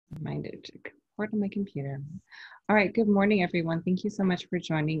Reminded to report on my computer. All right, good morning, everyone. Thank you so much for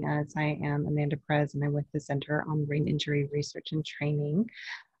joining us. I am Amanda Perez, and I'm with the Center on Brain Injury Research and Training.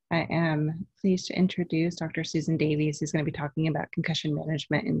 I am pleased to introduce Dr. Susan Davies, who's going to be talking about concussion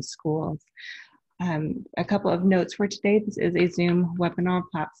management in schools. A couple of notes for today. This is a Zoom webinar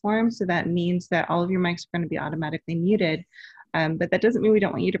platform, so that means that all of your mics are going to be automatically muted. But that doesn't mean we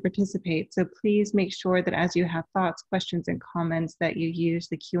don't want you to participate. So please make sure that as you have thoughts, questions, and comments that you use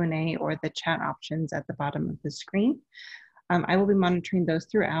the Q&A or the chat options at the bottom of the screen. I will be monitoring those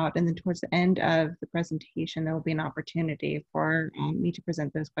throughout, and then towards the end of the presentation, there will be an opportunity for me to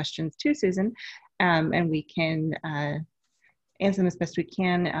present those questions to Susan, and we can answer them as best we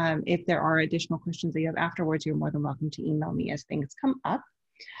can. If there are additional questions that you have afterwards, you're more than welcome to email me as things come up.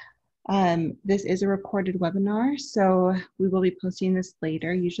 This is a recorded webinar, so we will be posting this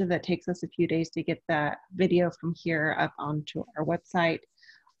later. Usually that takes us a few days to get that video from here up onto our website.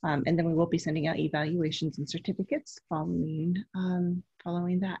 And then we will be sending out evaluations and certificates following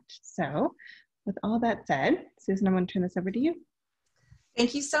that. So with all that said, Susan, I'm going to turn this over to you.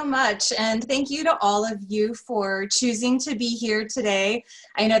 Thank you so much, and thank you to all of you for choosing to be here today.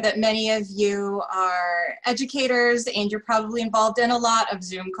 I know that many of you are educators and you're probably involved in a lot of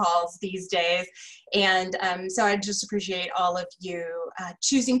Zoom calls these days, and so I just appreciate all of you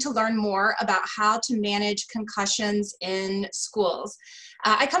choosing to learn more about how to manage concussions in schools.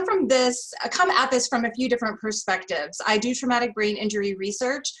 I come at this from a few different perspectives. I do traumatic brain injury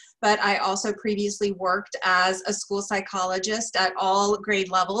research, but I also previously worked as a school psychologist at all grade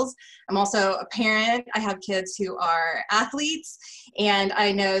levels. I'm also a parent. I have kids who are athletes, and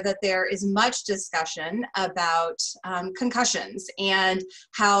I know that there is much discussion about concussions and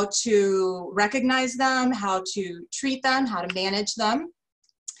how to recognize them, how to treat them, how to manage them.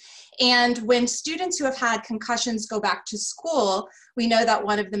 And when students who have had concussions go back to school, we know that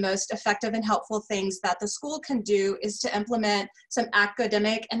one of the most effective and helpful things that the school can do is to implement some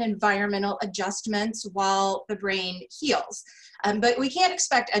academic and environmental adjustments while the brain heals. But we can't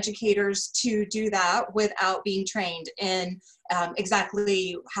expect educators to do that without being trained in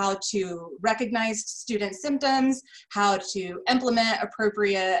exactly how to recognize student symptoms, how to implement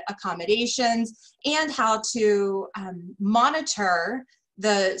appropriate accommodations, and how to monitor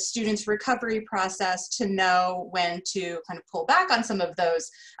the student's recovery process to know when to kind of pull back on some of those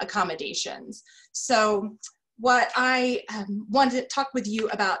accommodations. So what I wanted to talk with you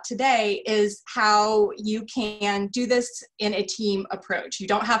about today is how you can do this in a team approach. You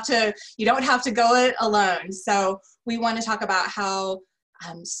don't have to go it alone. So we want to talk about how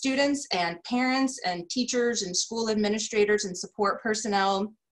students and parents and teachers and school administrators and support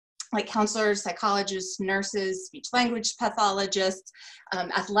personnel like counselors, psychologists, nurses, speech language pathologists,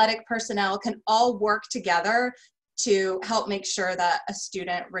 athletic personnel can all work together to help make sure that a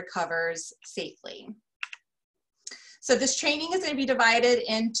student recovers safely. So this training is going to be divided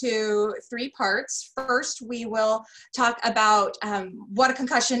into 3 parts. First, we will talk about what a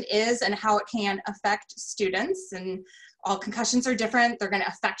concussion is and how it can affect students. And all concussions are different. They're going to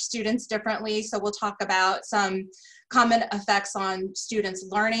affect students differently. So we'll talk about some common effects on students'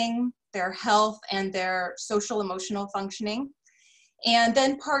 learning, their health, and their social emotional functioning. And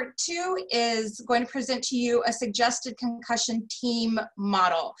then part 2 is going to present to you a suggested concussion team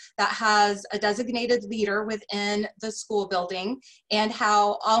model that has a designated leader within the school building and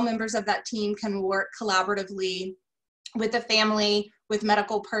how all members of that team can work collaboratively with the family, with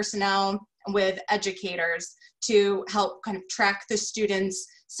medical personnel, with educators to help kind of track the students'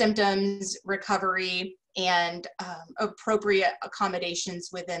 symptoms, recovery, and appropriate accommodations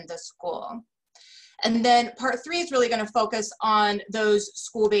within the school. And then part 3 is really going to focus on those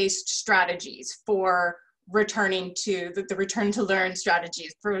school-based strategies for returning to the return to learn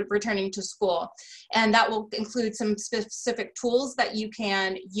strategies for returning to school. And that will include some specific tools that you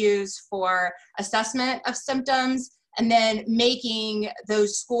can use for assessment of symptoms, and then making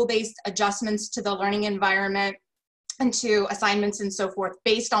those school-based adjustments to the learning environment and to assignments and so forth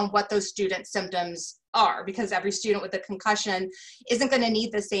based on what those student symptoms are, because every student with a concussion isn't going to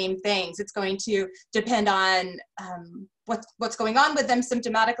need the same things. It's going to depend on what's going on with them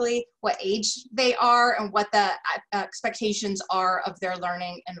symptomatically, what age they are, and what the expectations are of their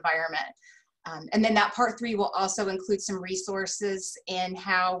learning environment. And then that part 3 will also include some resources in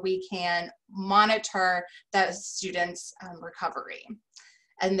how we can monitor the students' recovery.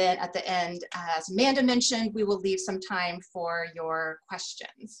 And then at the end, as Amanda mentioned, we will leave some time for your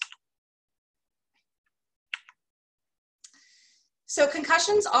questions. So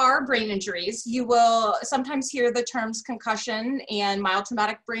concussions are brain injuries. You will sometimes hear the terms concussion and mild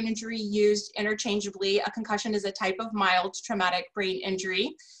traumatic brain injury used interchangeably. A concussion is a type of mild traumatic brain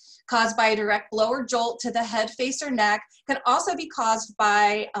injury. caused by a direct blow or jolt to the head, face, or neck. Can also be caused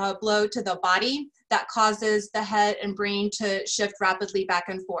by a blow to the body that causes the head and brain to shift rapidly back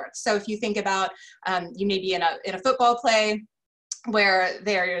and forth. So if you think about, you may be in a football play where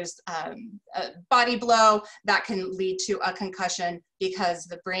there's a body blow, that can lead to a concussion because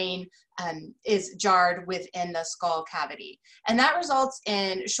the brain is jarred within the skull cavity. And that results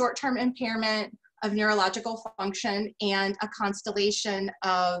in short-term impairment of neurological function and a constellation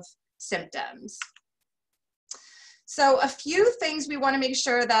of symptoms. So a few things we want to make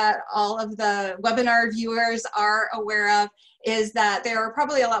sure that all of the webinar viewers are aware of is that there are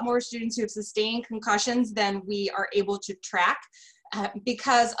probably a lot more students who have sustained concussions than we are able to track,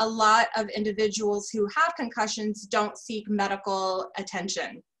 because a lot of individuals who have concussions don't seek medical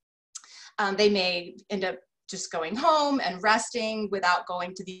attention. They may end up just going home and resting without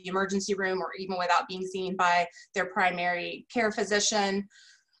going to the emergency room or even without being seen by their primary care physician.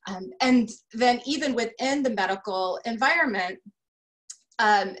 And then even within the medical environment,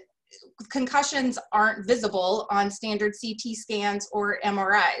 concussions aren't visible on standard CT scans or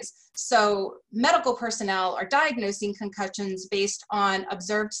MRIs. So medical personnel are diagnosing concussions based on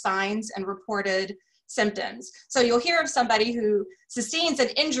observed signs and reported symptoms. So you'll hear of somebody who sustains an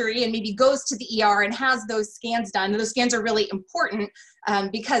injury and maybe goes to the ER and has those scans done. And those scans are really important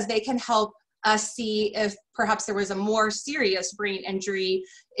because they can help us see if perhaps there was a more serious brain injury,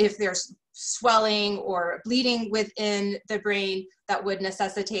 if there's swelling or bleeding within the brain that would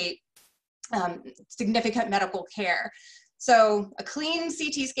necessitate significant medical care. So a clean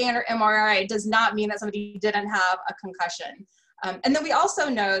CT scan or MRI does not mean that somebody didn't have a concussion. And then we also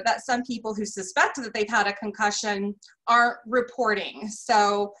know that some people who suspect that they've had a concussion aren't reporting.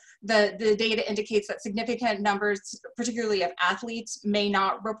 So the data indicates that significant numbers, particularly of athletes, may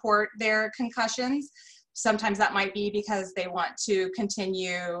not report their concussions. Sometimes that might be because they want to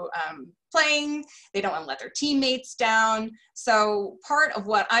continue playing, they don't want to let their teammates down. So part of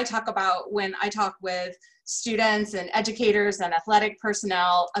what I talk about when I talk with students and educators and athletic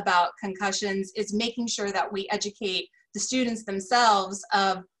personnel about concussions is making sure that we educate the students themselves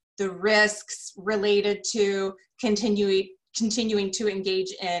of the risks related to continuing to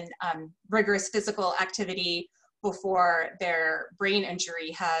engage in rigorous physical activity before their brain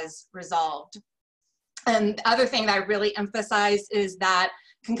injury has resolved. And the other thing that I really emphasize is that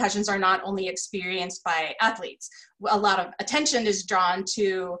concussions are not only experienced by athletes. A lot of attention is drawn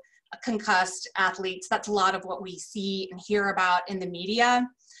to concussed athletes. That's a lot of what we see and hear about in the media.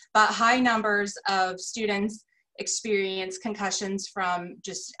 But high numbers of students experience concussions from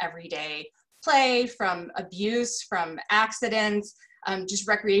just everyday play, from abuse, from accidents, just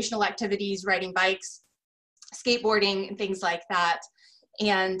recreational activities, riding bikes, skateboarding, and things like that.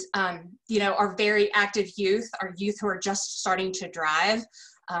 And, you know, our very active youth, our youth who are just starting to drive,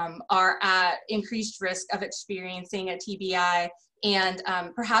 are at increased risk of experiencing a TBI and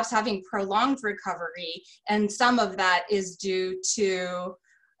perhaps having prolonged recovery. And some of that is due to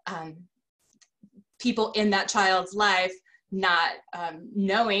people in that child's life not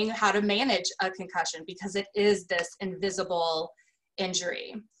knowing how to manage a concussion because it is this invisible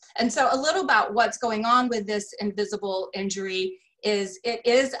injury. And so a little about what's going on with this invisible injury is it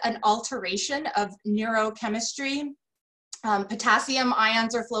is an alteration of neurochemistry. Potassium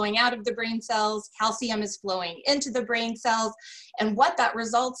ions are flowing out of the brain cells, calcium is flowing into the brain cells, and what that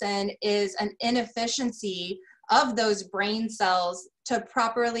results in is an inefficiency of those brain cells to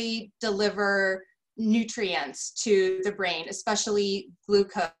properly deliver nutrients to the brain, especially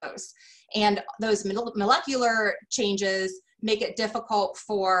glucose. And those molecular changes make it difficult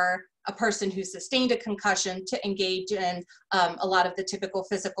for a person who sustained a concussion to engage in a lot of the typical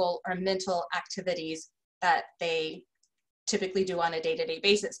physical or mental activities that they typically do on a day-to-day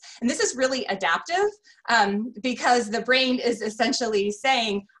basis. And this is really adaptive because the brain is essentially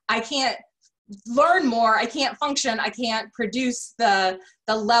saying, I can't learn more, I can't function, I can't produce the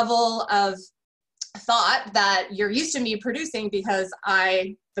level of thought that you're used to me producing because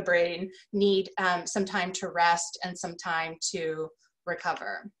I, the brain, need some time to rest and some time to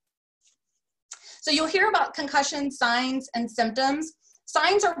recover. So you'll hear about concussion signs and symptoms.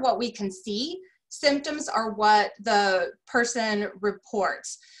 Signs are what we can see. Symptoms are what the person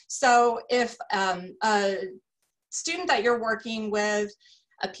reports. So if a student that you're working with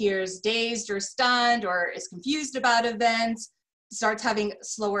appears dazed or stunned or is confused about events, starts having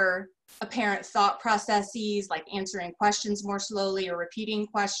slower apparent thought processes like answering questions more slowly or repeating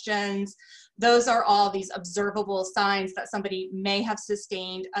questions, those are all these observable signs that somebody may have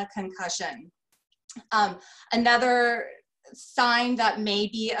sustained a concussion. Another sign that may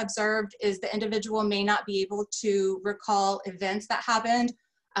be observed is the individual may not be able to recall events that happened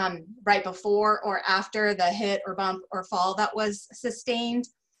right before or after the hit or bump or fall that was sustained.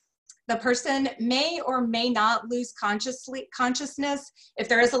 The person may or may not lose consciousness. If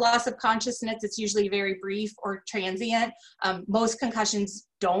there is a loss of consciousness, it's usually very brief or transient. Most concussions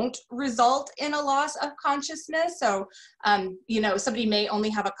don't result in a loss of consciousness. So, you know, somebody may only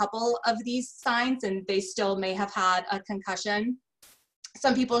have a couple of these signs and they still may have had a concussion.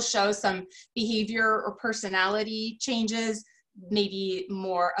 Some people show some behavior or personality changes, maybe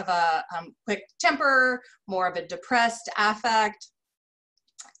more of a quick temper, more of a depressed affect.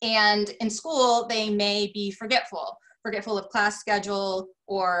 And in school, they may be forgetful of class schedule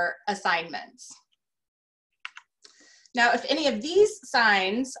or assignments. Now, if any of these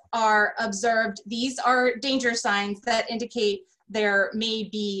signs are observed, these are danger signs that indicate there may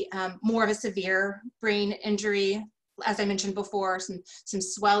be more of a severe brain injury. As I mentioned before, some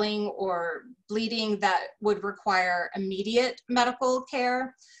swelling or bleeding that would require immediate medical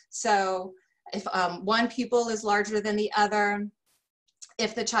care. So if one pupil is larger than the other,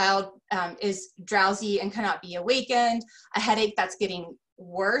 if the child is drowsy and cannot be awakened, a headache that's getting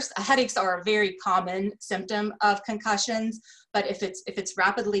worse. Headaches are a very common symptom of concussions, but if it's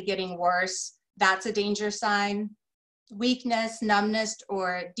rapidly getting worse, that's a danger sign. Weakness, numbness,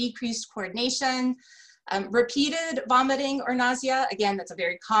 or decreased coordination. Repeated vomiting or nausea, again, that's a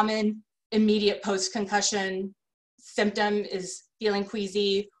very common immediate post-concussion symptom, is feeling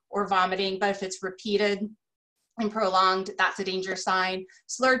queasy or vomiting, but if it's repeated and prolonged, that's a danger sign.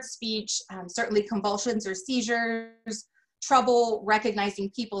 Slurred speech, certainly convulsions or seizures, trouble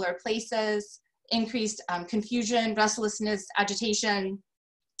recognizing people or places, increased confusion, restlessness, agitation,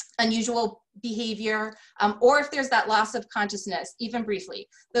 unusual behavior, or if there's that loss of consciousness, even briefly.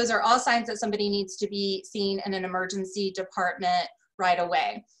 Those are all signs that somebody needs to be seen in an emergency department right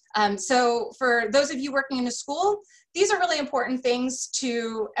away. So for those of you working in a school, these are really important things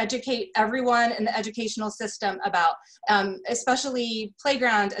to educate everyone in the educational system about, especially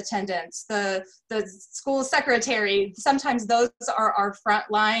playground attendants, the school secretary. Sometimes those are our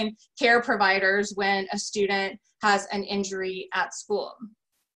frontline care providers when a student has an injury at school.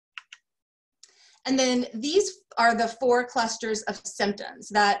 And then these are the 4 clusters of symptoms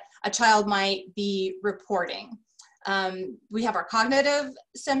that a child might be reporting. We have our cognitive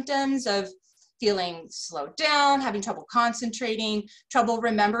symptoms of feeling slowed down, having trouble concentrating, trouble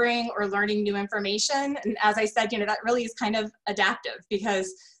remembering or learning new information. And as I said, you know, that really is kind of adaptive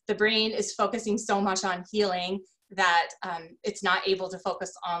because the brain is focusing so much on healing that it's not able to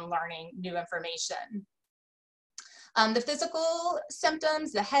focus on learning new information. The physical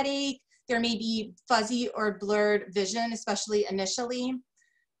symptoms, the headache, there may be fuzzy or blurred vision, especially initially.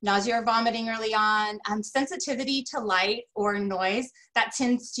 Nausea or vomiting early on, sensitivity to light or noise, that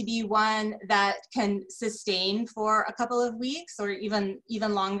tends to be one that can sustain for a couple of weeks or even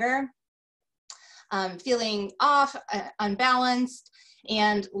longer. Feeling off, unbalanced,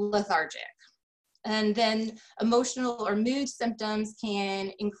 and lethargic. And then emotional or mood symptoms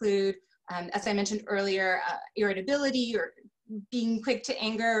can include, as I mentioned earlier, irritability or being quick to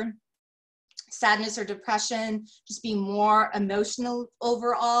anger, sadness or depression, just being more emotional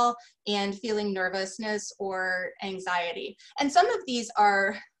overall, and feeling nervousness or anxiety. And some of these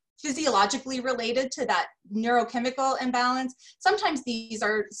are physiologically related to that neurochemical imbalance. Sometimes these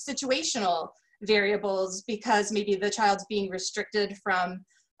are situational variables because maybe the child's being restricted from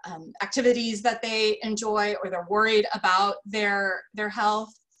activities that they enjoy, or they're worried about their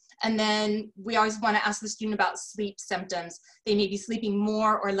health. And then we always want to ask the student about sleep symptoms. They may be sleeping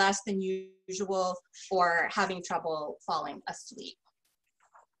more or less than usual, or having trouble falling asleep.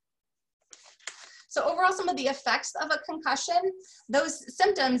 So overall, some of the effects of a concussion, those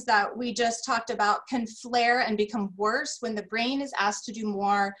symptoms that we just talked about can flare and become worse when the brain is asked to do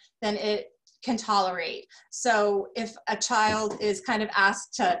more than it can tolerate. So if a child is kind of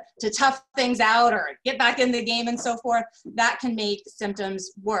asked to tough things out or get back in the game and so forth, that can make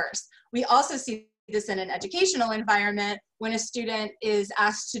symptoms worse. We also see this in an educational environment when a student is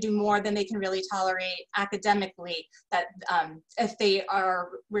asked to do more than they can really tolerate academically, that if they are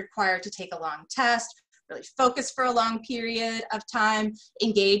required to take a long test, really focus for a long period of time,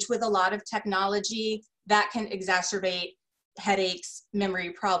 engage with a lot of technology, that can exacerbate headaches,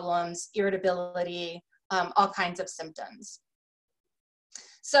 memory problems, irritability, all kinds of symptoms.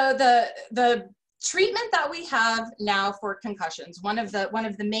 So the treatment that we have now for concussions, one of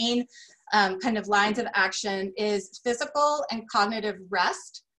the main kind of lines of action is physical and cognitive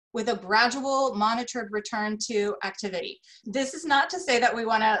rest with a gradual monitored return to activity. This is not to say that we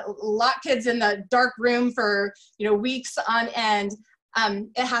want to lock kids in the dark room for weeks on end.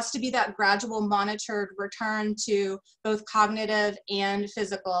 It has to be that gradual monitored return to both cognitive and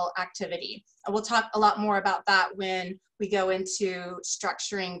physical activity. And we'll talk a lot more about that when we go into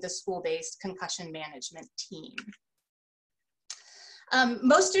structuring the school-based concussion management team.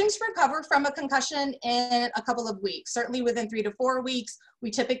 Most students recover from a concussion in a couple of weeks. Certainly within 3 to 4 weeks,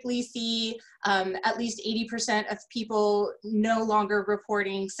 we typically see at least 80% of people no longer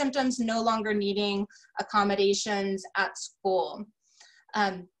reporting symptoms, no longer needing accommodations at school.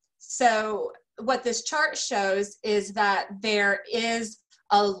 So what this chart shows is that there is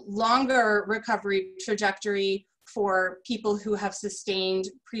a longer recovery trajectory for people who have sustained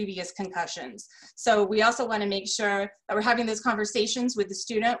previous concussions. So we also want to make sure that we're having those conversations with the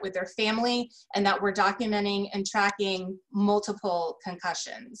student, with their family, and that we're documenting and tracking multiple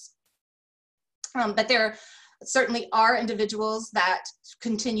concussions. But there certainly are individuals that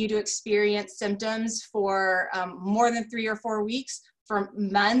continue to experience symptoms for more than 3 or 4 weeks, for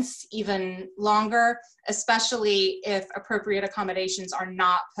months, even longer, especially if appropriate accommodations are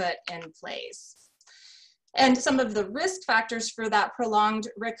not put in place. And some of the risk factors for that prolonged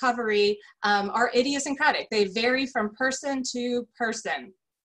recovery are idiosyncratic. They vary from person to person.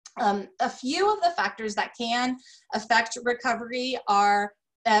 A few of the factors that can affect recovery are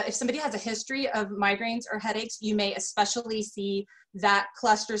if somebody has a history of migraines or headaches, you may especially see that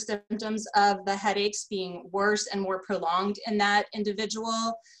cluster symptoms of the headaches being worse and more prolonged in that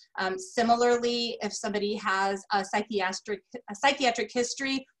individual. Similarly, if somebody has a psychiatric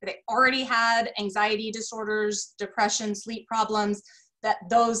history where they already had anxiety disorders, depression, sleep problems, that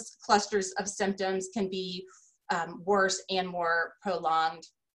those clusters of symptoms can be worse and more prolonged.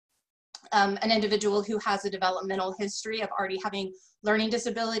 An individual who has a developmental history of already having learning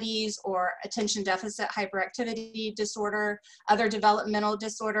disabilities or attention deficit hyperactivity disorder, other developmental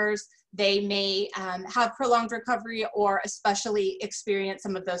disorders, they may have prolonged recovery or especially experience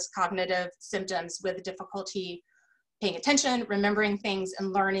some of those cognitive symptoms with difficulty paying attention, remembering things,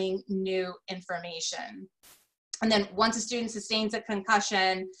 and learning new information. And then once a student sustains a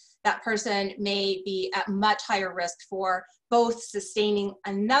concussion, that person may be at much higher risk for both sustaining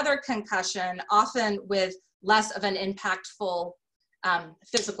another concussion, often with less of an impactful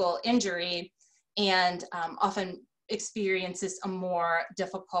physical injury, and often experiences a more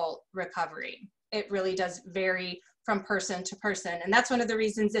difficult recovery. It really does vary from person to person. And that's one of the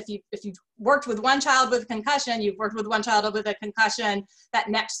reasons if you've worked with one child with a concussion, you've worked with one child with a concussion, that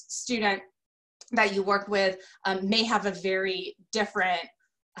next student that you work with may have a very different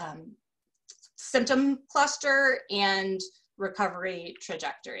symptom cluster and recovery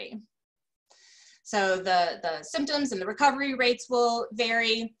trajectory. So the symptoms and the recovery rates will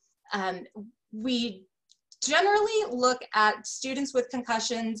vary. We generally look at students with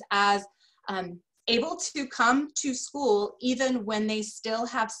concussions as able to come to school even when they still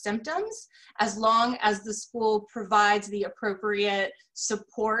have symptoms, as long as the school provides the appropriate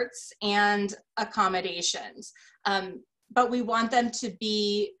supports and accommodations. But we want them to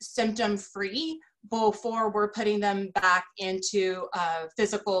be symptom-free before we're putting them back into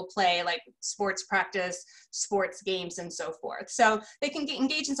physical play, like sports practice, sports games, and so forth. So they can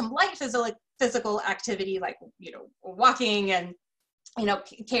engage in some light physical activity, like walking and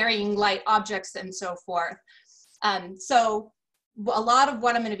carrying light objects and so forth. So a lot of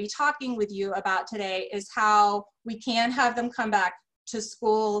what I'm going to be talking with you about today is how we can have them come back to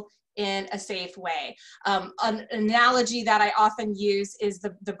school in a safe way. An analogy that I often use is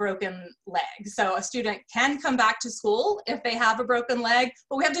the broken leg. So a student can come back to school if they have a broken leg,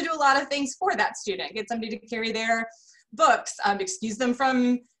 but we have to do a lot of things for that student. Get somebody to carry their books, excuse them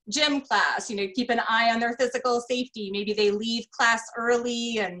from gym class, keep an eye on their physical safety. Maybe they leave class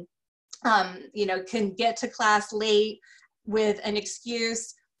early and, can get to class late with an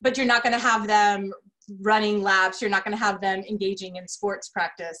excuse, but you're not going to have them running laps. You're not going to have them engaging in sports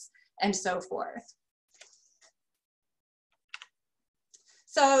practice and so forth.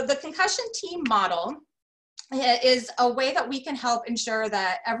 So the concussion team model is a way that we can help ensure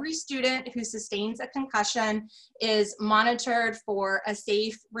that every student who sustains a concussion is monitored for a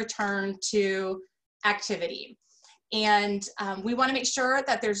safe return to activity. And we want to make sure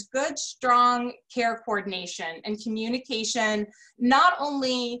that there's good, strong care coordination and communication, not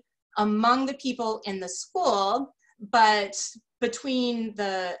only among the people in the school, but between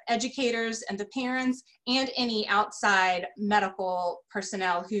the educators and the parents and any outside medical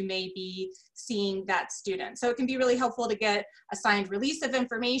personnel who may be seeing that student. So it can be really helpful to get a signed release of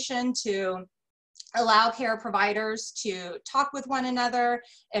information to allow care providers to talk with one another,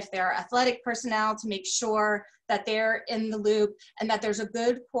 if they're athletic personnel, to make sure that they're in the loop and that there's a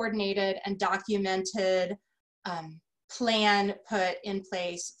good coordinated and documented plan put in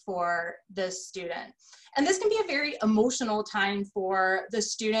place for the student. And this can be a very emotional time for the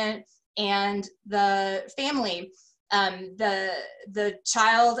student and the family. The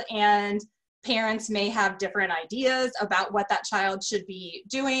child and parents may have different ideas about what that child should be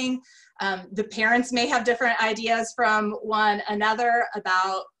doing. The parents may have different ideas from one another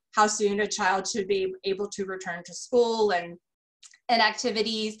about how soon a child should be able to return to school and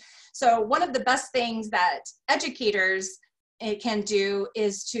activities. So one of the best things that educators can do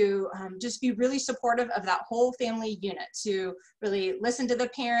is to just be really supportive of that whole family unit, to really listen to the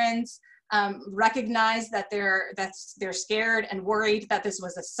parents, recognize that they're scared and worried that this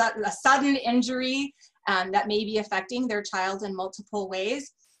was a sudden injury that may be affecting their child in multiple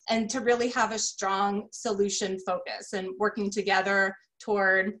ways, and to really have a strong solution focus and working together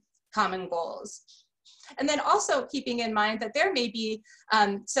toward common goals. And then also keeping in mind that there may be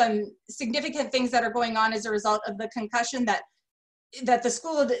some significant things that are going on as a result of the concussion that the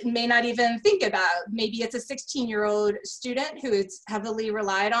school may not even think about. Maybe it's a 16-year-old student who is heavily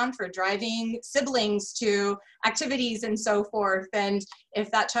relied on for driving siblings to activities and so forth. And if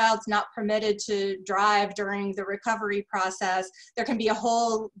that child's not permitted to drive during the recovery process, there can be a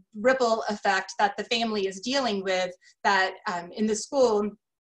whole ripple effect that the family is dealing with that in the school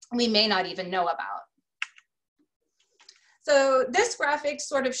we may not even know about. So this graphic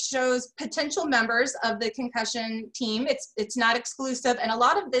sort of shows potential members of the concussion team. It's not exclusive, and a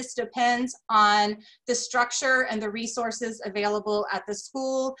lot of this depends on the structure and the resources available at the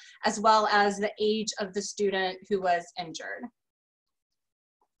school, as well as the age of the student who was injured.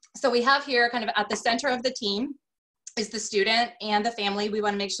 So we have here kind of at the center of the team is the student and the family. We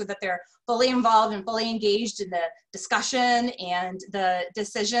want to make sure that they're fully involved and fully engaged in the discussion and the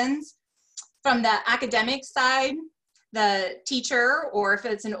decisions. From the academic side, the teacher, or if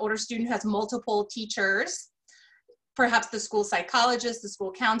it's an older student who has multiple teachers, perhaps the school psychologist, the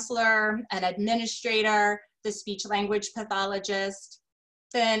school counselor, an administrator, the speech language pathologist.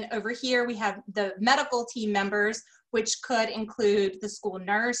 Then over here we have the medical team members, which could include the school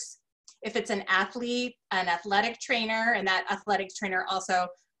nurse. If it's an athlete, an athletic trainer, and that athletic trainer also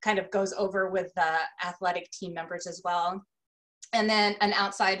kind of goes over with the athletic team members as well. And then an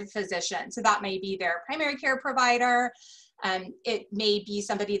outside physician. So that may be their primary care provider. It may be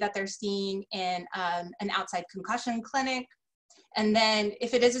somebody that they're seeing in an outside concussion clinic. And then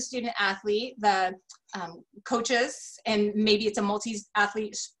if it is a student athlete, the coaches, and maybe it's a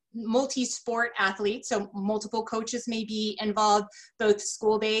multi-sport athlete, so multiple coaches may be involved, both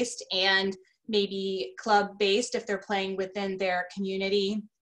school-based and maybe club-based if they're playing within their community.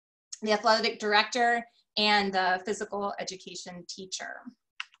 The athletic director, and the physical education teacher.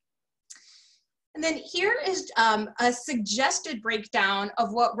 And then here is a suggested breakdown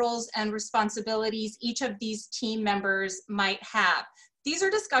of what roles and responsibilities each of these team members might have. These are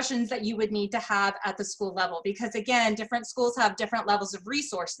discussions that you would need to have at the school level, because again, different schools have different levels of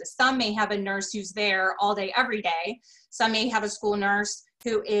resources. Some may have a nurse who's there all day, every day. Some may have a school nurse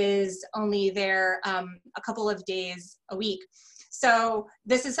who is only there a couple of days a week. So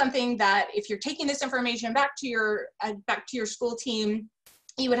this is something that if you're taking this information back to your school team,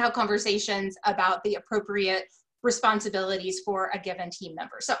 you would have conversations about the appropriate responsibilities for a given team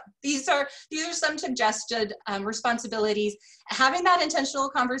member. So these are some suggested responsibilities. Having that intentional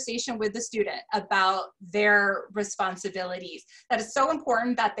conversation with the student about their responsibilities. That is so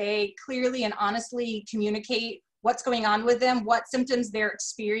important, that they clearly and honestly communicate what's going on with them, what symptoms they're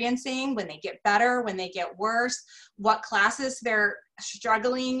experiencing, when they get better, when they get worse, what classes they're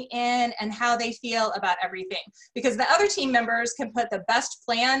struggling in, and how they feel about everything. Because the other team members can put the best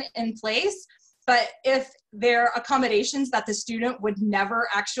plan in place, but if there are accommodations that the student would never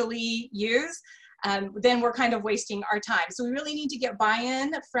actually use, then we're kind of wasting our time. So we really need to get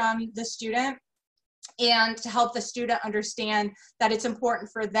buy-in from the student, and to help the student understand that it's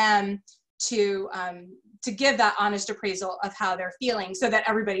important for them to give that honest appraisal of how they're feeling, so that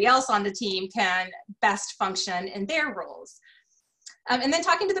everybody else on the team can best function in their roles. And then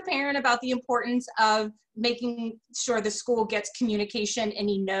talking to the parent about the importance of making sure the school gets communication,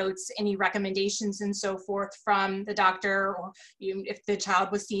 any notes, any recommendations and so forth from the doctor, or if the child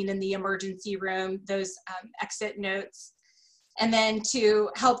was seen in the emergency room, those exit notes. And then to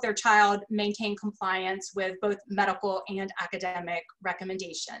help their child maintain compliance with both medical and academic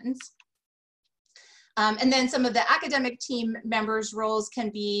recommendations. And then some of the academic team members' roles can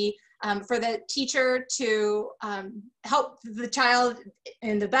be for the teacher to help the child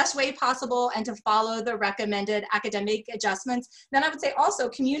in the best way possible and to follow the recommended academic adjustments. Then I would say also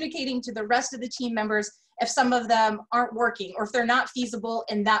communicating to the rest of the team members if some of them aren't working or if they're not feasible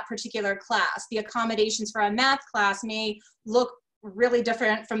in that particular class. The accommodations for a math class may look really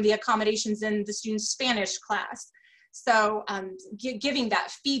different from the accommodations in the student's Spanish class. So giving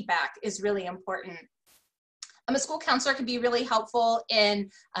that feedback is really important. A school counselor can be really helpful in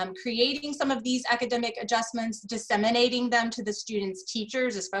creating some of these academic adjustments, disseminating them to the students'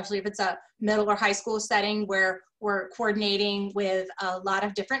 teachers, especially if it's a middle or high school setting where we're coordinating with a lot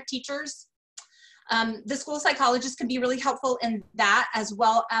of different teachers. The school psychologist can be really helpful in that, as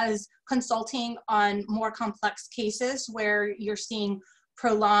well as consulting on more complex cases where you're seeing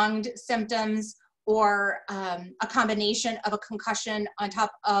prolonged symptoms or a combination of a concussion on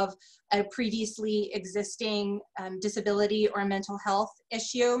top of a previously existing disability or mental health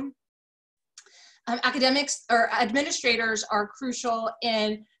issue. Academics or administrators are crucial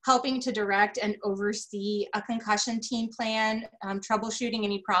in helping to direct and oversee a concussion team plan, troubleshooting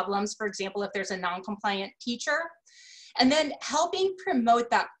any problems, for example, if there's a non-compliant teacher, and then helping promote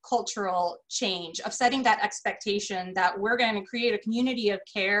that cultural change of setting that expectation that we're going to create a community of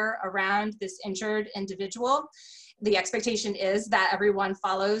care around this injured individual. The expectation is that everyone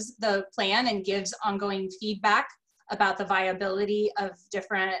follows the plan and gives ongoing feedback about the viability of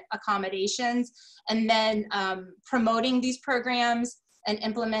different accommodations, and then promoting these programs and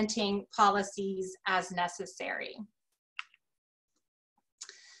implementing policies as necessary.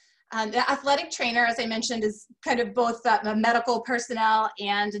 The athletic trainer, as I mentioned, is kind of both a medical personnel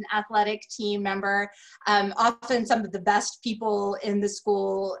and an athletic team member. Often some of the best people in the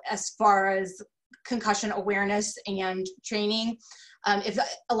school as far as concussion awareness and training. If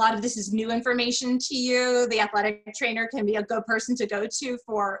a lot of this is new information to you, the athletic trainer can be a good person to go to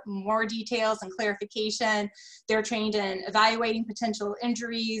for more details and clarification. They're trained in evaluating potential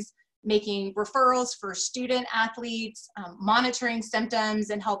injuries, making referrals for student athletes, monitoring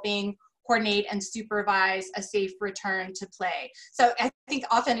symptoms, and helping coordinate and supervise a safe return to play. So I think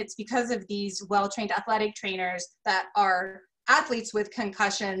often it's because of these well-trained athletic trainers that our athletes with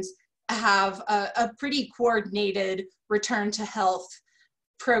concussions have a pretty coordinated return to health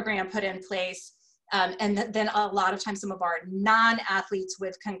program put in place. And then a lot of times some of our non-athletes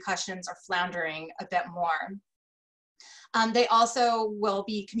with concussions are floundering a bit more. They also will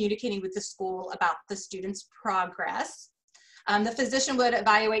be communicating with the school about the student's progress. The physician would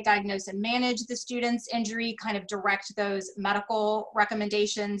evaluate, diagnose, and manage the student's injury, kind of direct those medical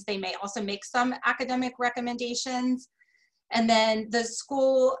recommendations. They may also make some academic recommendations. And then the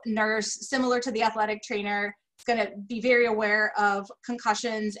school nurse, similar to the athletic trainer, is going to be very aware of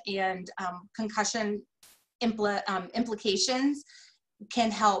concussions and concussion implications,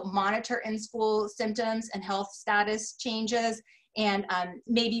 can help monitor in-school symptoms and health status changes, and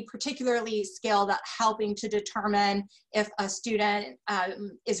maybe particularly skilled at helping to determine if a student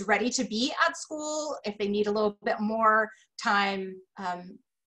is ready to be at school, if they need a little bit more time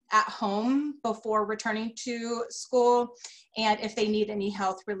at home before returning to school, and if they need any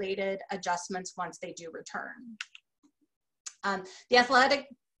health-related adjustments once they do return. The athletic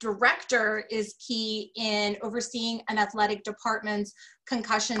director is key in overseeing an athletic department's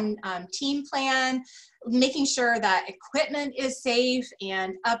concussion team plan, making sure that equipment is safe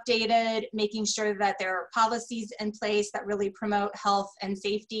and updated, making sure that there are policies in place that really promote health and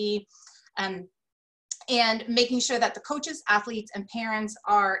safety, and making sure that the coaches, athletes, and parents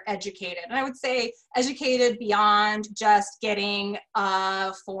are educated. And I would say educated beyond just getting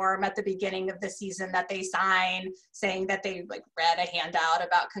a form at the beginning of the season that they sign saying that they like read a handout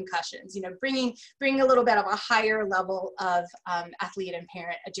about concussions. You know, bringing a little bit of a higher level of athlete and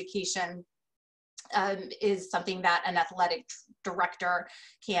parent education is something that an athletic director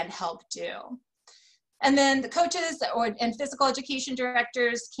can help do. And then the coaches and physical education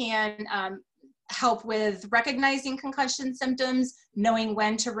directors can help with recognizing concussion symptoms, knowing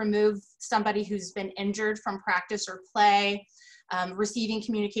when to remove somebody who's been injured from practice or play, receiving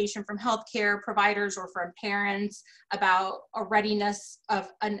communication from healthcare providers or from parents about a readiness of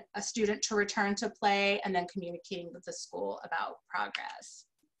a student to return to play, and then communicating with the school about progress.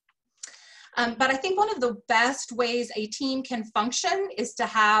 But I think one of the best ways a team can function is to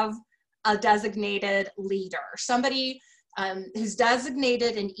have a designated leader, somebody who's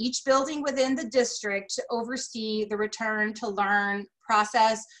designated in each building within the district to oversee the return to learn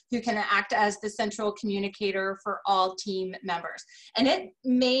process, who can act as the central communicator for all team members. And it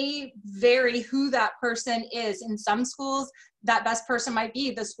may vary who that person is. In some schools, that best person might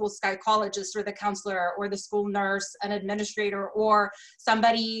be the school psychologist or the counselor or the school nurse, an administrator, or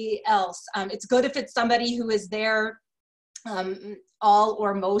somebody else. It's good if it's somebody who is there all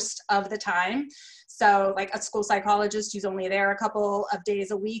or most of the time. So like a school psychologist who's only there a couple of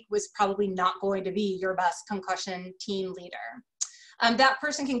days a week was probably not going to be your best concussion team leader. That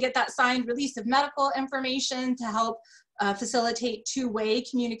person can get that signed release of medical information to help facilitate two-way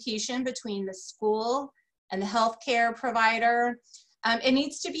communication between the school and the healthcare provider. It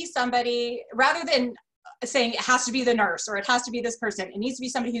needs to be somebody, rather than saying it has to be the nurse or it has to be this person, it needs to be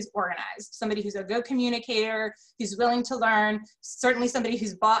somebody who's organized, somebody who's a good communicator, who's willing to learn, certainly somebody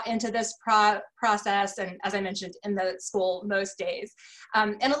who's bought into this process, and as I mentioned, in the school most days.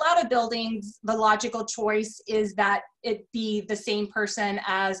 In a lot of buildings, the logical choice is that it be the same person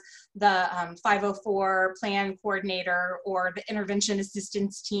as the 504 plan coordinator or the intervention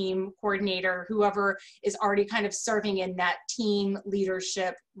assistance team coordinator, whoever is already kind of serving in that team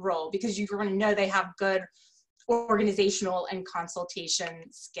leadership role, because you're going to know they have good organizational and consultation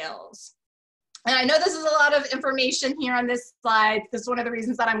skills. And I know this is a lot of information here on this slide. This is one of the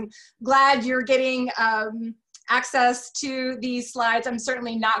reasons that I'm glad you're getting access to these slides. I'm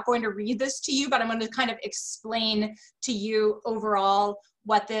certainly not going to read this to you, but I'm going to kind of explain to you overall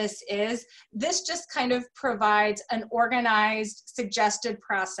what this is. This just kind of provides an organized, suggested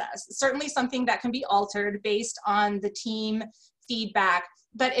process, certainly something that can be altered based on the team feedback,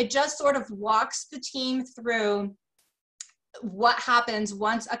 but it just sort of walks the team through what happens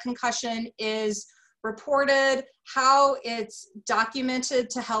once a concussion is reported, how it's documented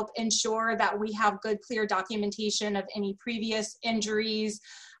to help ensure that we have good, clear documentation of any previous injuries,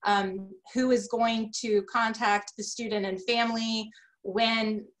 who is going to contact the student and family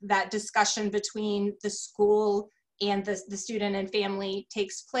when that discussion between the school and the student and family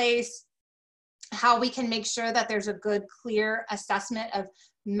takes place, how we can make sure that there's a good, clear assessment of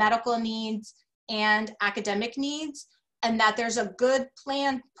medical needs and academic needs, and that there's a good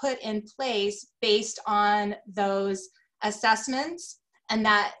plan put in place based on those assessments, and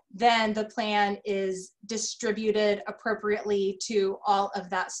that then the plan is distributed appropriately to all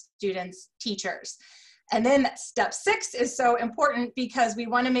of that student's teachers. And then step 6 is so important because we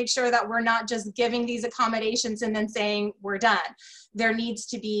want to make sure that we're not just giving these accommodations and then saying we're done. There needs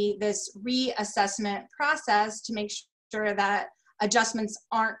to be this reassessment process to make sure that adjustments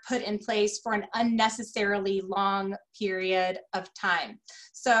aren't put in place for an unnecessarily long period of time.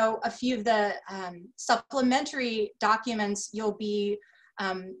 So a few of the supplementary documents you'll be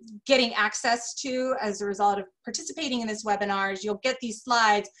getting access to as a result of participating in this webinar is you'll get these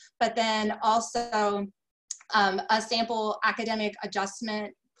slides, but then also a sample academic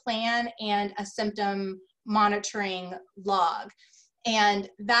adjustment plan and a symptom monitoring log. And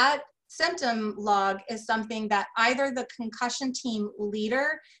that symptom log is something that either the concussion team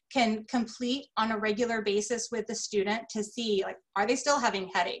leader can complete on a regular basis with the student to see, like, are they still having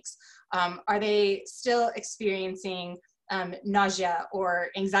headaches? Are they still experiencing nausea or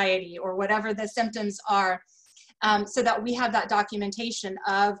anxiety or whatever the symptoms are, so that we have that documentation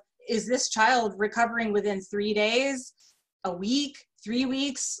of, is this child recovering within 3 days, a week, 3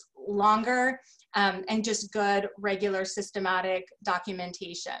 weeks, longer, and just good, regular, systematic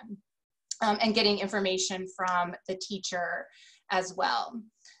documentation. And getting information from the teacher as well.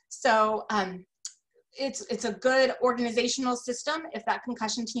 So it's a good organizational system if that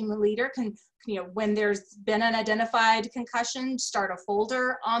concussion team leader can, when there's been an identified concussion, start a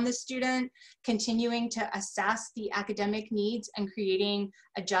folder on the student, continuing to assess the academic needs and creating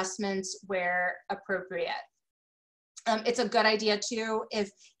adjustments where appropriate. It's a good idea too if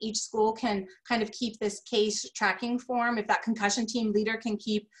each school can kind of keep this case tracking form, if that concussion team leader can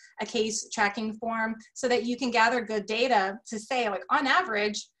keep a case tracking form so that you can gather good data to say, like, on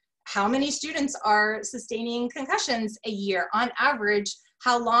average, how many students are sustaining concussions a year? On average,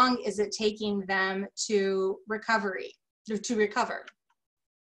 how long is it taking them to recover?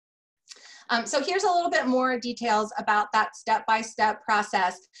 So here's a little bit more details about that step-by-step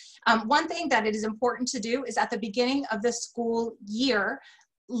process. One thing that it is important to do is at the beginning of the school year,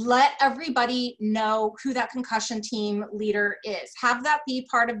 let everybody know who that concussion team leader is. Have that be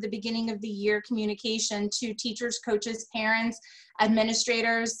part of the beginning of the year communication to teachers, coaches, parents,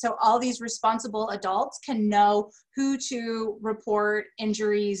 administrators, so all these responsible adults can know who to report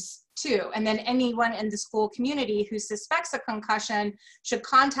injuries to. And then anyone in the school community who suspects a concussion should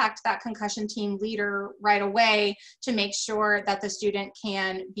contact that concussion team leader right away to make sure that the student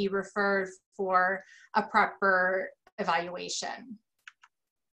can be referred for a proper evaluation.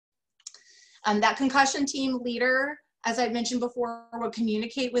 That concussion team leader as I mentioned before, will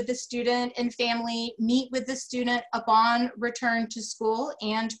communicate with the student and family, meet with the student upon return to school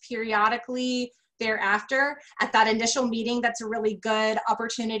and periodically thereafter. At that initial meeting, that's a really good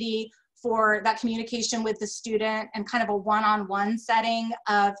opportunity for that communication with the student and kind of a one-on-one setting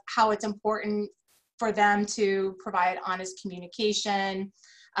of how it's important for them to provide honest communication,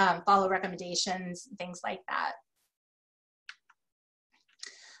 follow recommendations, things like that.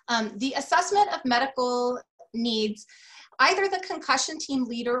 The assessment of medical needs, either the concussion team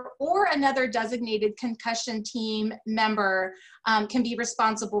leader or another designated concussion team member can be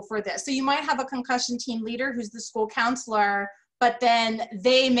responsible for this. So you might have a concussion team leader who's the school counselor, but then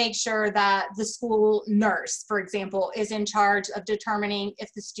they make sure that the school nurse, for example, is in charge of determining if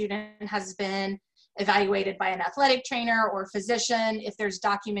the student has been evaluated by an athletic trainer or physician, if there's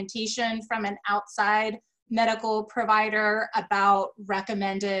documentation from an outside medical provider about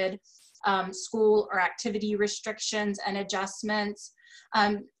recommended school or activity restrictions and adjustments.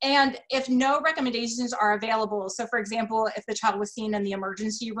 And if no recommendations are available, so for example, if the child was seen in the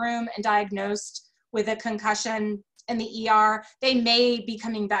emergency room and diagnosed with a concussion in the ER, they may be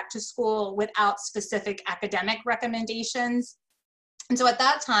coming back to school without specific academic recommendations. And so at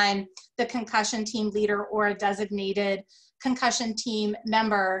that time, the concussion team leader or a designated concussion team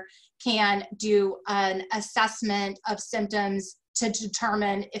member can do an assessment of symptoms to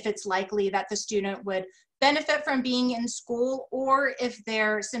determine if it's likely that the student would benefit from being in school or if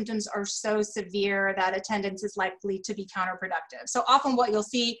their symptoms are so severe that attendance is likely to be counterproductive. So often what you'll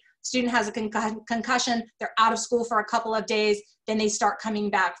see, student has a concussion, they're out of school for a couple of days, then they start coming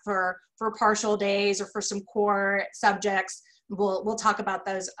back for partial days or for some core subjects. We'll talk about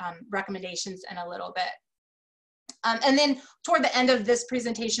those recommendations in a little bit. And then toward the end of this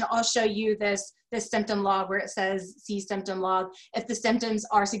presentation, I'll show you this symptom log where it says see symptom log. If the symptoms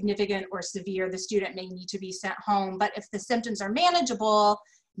are significant or severe, the student may need to be sent home. But if the symptoms are manageable,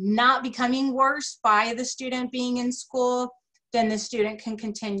 not becoming worse by the student being in school, then the student can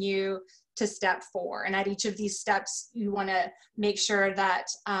continue to step 4. And at each of these steps, you want to make sure that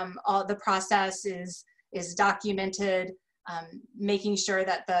all the process is documented, making sure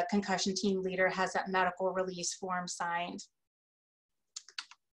that the concussion team leader has that medical release form signed.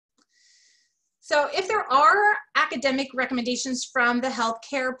 So if there are academic recommendations from the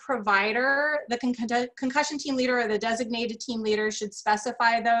healthcare provider, the concussion team leader or the designated team leader should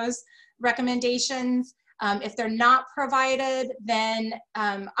specify those recommendations. If they're not provided, then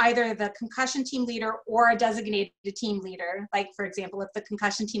either the concussion team leader or a designated team leader, like for example, if the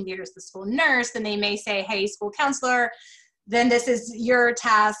concussion team leader is the school nurse, then they may say, hey, school counselor, then this is your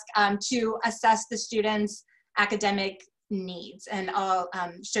task to assess the student's academic needs. And I'll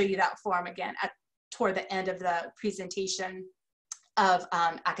show you that form again toward the end of the presentation of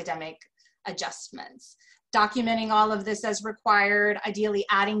academic adjustments. Documenting all of this as required, ideally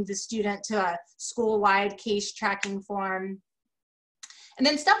adding the student to a school-wide case tracking form. And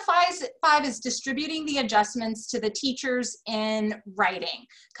then step five is distributing the adjustments to the teachers in writing,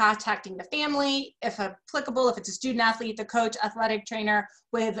 contacting the family, if applicable, if it's a student athlete, the coach, athletic trainer,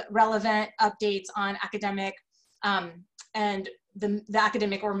 with relevant updates on academic and the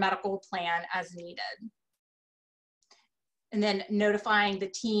academic or medical plan as needed. And then notifying the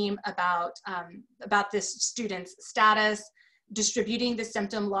team about this student's status, distributing the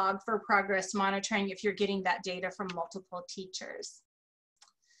symptom log for progress monitoring if you're getting that data from multiple teachers.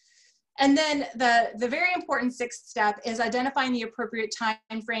 And then the very important 6th step is identifying the appropriate time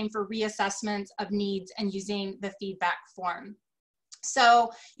frame for reassessments of needs and using the feedback form.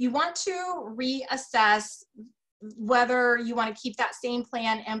 So you want to reassess whether you want to keep that same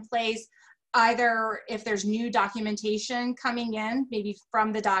plan in place, either if there's new documentation coming in, maybe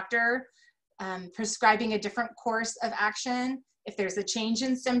from the doctor, prescribing a different course of action, if there's a change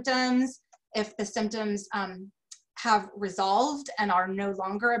in symptoms, if the symptoms have resolved and are no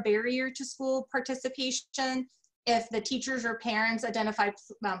longer a barrier to school participation, if the teachers or parents identify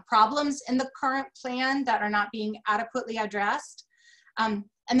problems in the current plan that are not being adequately addressed. And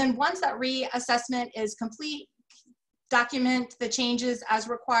then once that reassessment is complete, document the changes as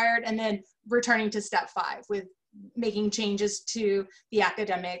required, and then returning to step 5 with making changes to the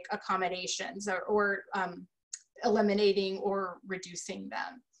academic accommodations or eliminating or reducing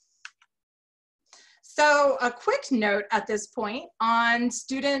them. So a quick note at this point on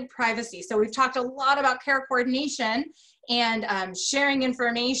student privacy. So we've talked a lot about care coordination and sharing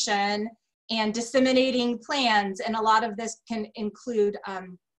information and disseminating plans, and a lot of this can include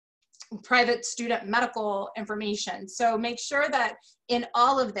private student medical information. So make sure that in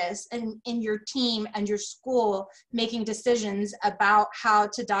all of this, and in your team and your school making decisions about how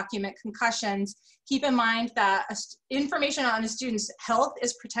to document concussions, keep in mind that information on a student's health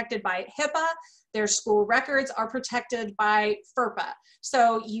is protected by HIPAA. Their school records are protected by FERPA.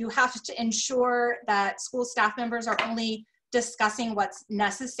 So you have to ensure that school staff members are only discussing what's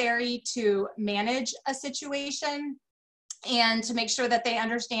necessary to manage a situation, and to make sure that they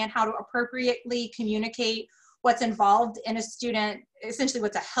understand how to appropriately communicate what's involved in a student, essentially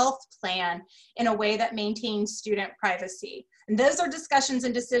what's a health plan, in a way that maintains student privacy. And those are discussions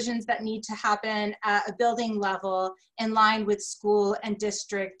and decisions that need to happen at a building level in line with school and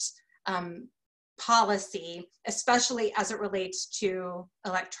district policy, especially as it relates to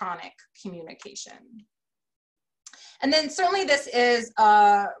electronic communication. And then certainly this is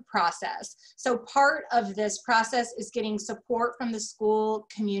a process. So part of this process is getting support from the school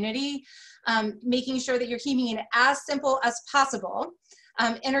community, making sure that you're keeping it as simple as possible,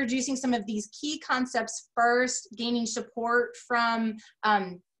 introducing some of these key concepts first, gaining support from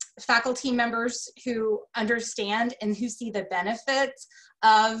faculty members who understand and who see the benefits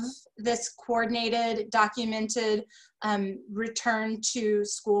of this coordinated, documented return to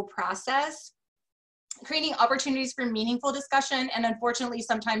school process, creating opportunities for meaningful discussion. And unfortunately,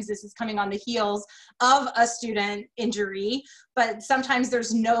 sometimes this is coming on the heels of a student injury, but sometimes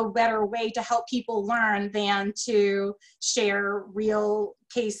there's no better way to help people learn than to share real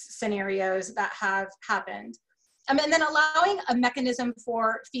case scenarios that have happened. And then allowing a mechanism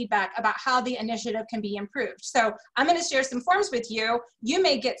for feedback about how the initiative can be improved. So I'm going to share some forms with you. You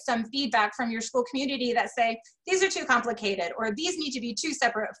may get some feedback from your school community that say, these are too complicated, or these need to be two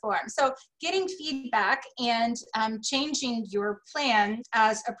separate forms. So getting feedback and changing your plan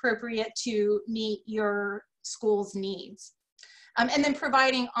as appropriate to meet your school's needs. And then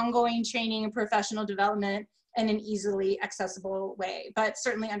providing ongoing training and professional development in an easily accessible way, but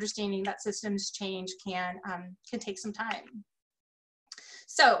certainly understanding that systems change can take some time.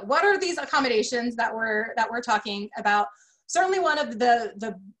 So what are these accommodations that we're talking about? Certainly one of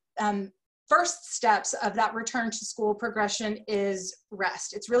the first steps of that return to school progression is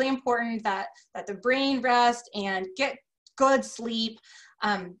rest. It's really important that the brain rest and get good sleep,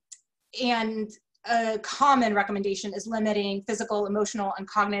 and a common recommendation is limiting physical, emotional, and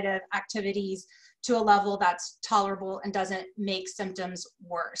cognitive activities to a level that's tolerable and doesn't make symptoms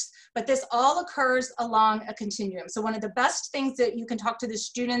worse. But this all occurs along a continuum. So one of the best things that you can talk to the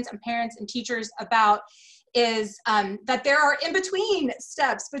students and parents and teachers about is that there are in-between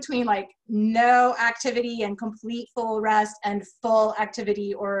steps between like no activity and complete full rest and full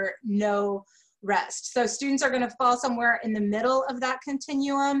activity or no rest. So students are going to fall somewhere in the middle of that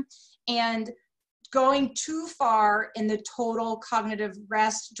continuum, and going too far in the total cognitive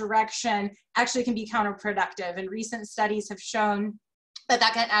rest direction actually can be counterproductive. And recent studies have shown that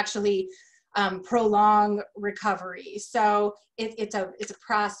that can actually prolong recovery. So it's a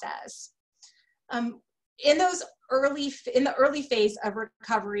process. In the early phase of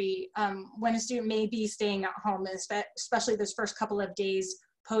recovery, when a student may be staying at home, especially those first couple of days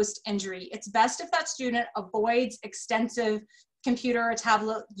post-injury, it's best if that student avoids extensive computer or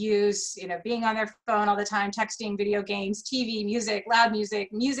tablet use, being on their phone all the time, texting, video games, TV, music, loud music,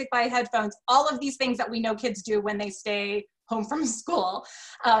 music by headphones, all of these things that we know kids do when they stay home from school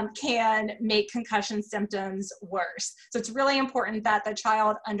can make concussion symptoms worse. So it's really important that the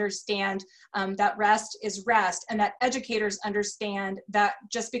child understand that rest is rest, and that educators understand that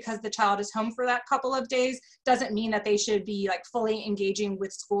just because the child is home for that couple of days doesn't mean that they should be like fully engaging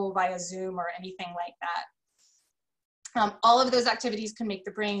with school via Zoom or anything like that. All of those activities can make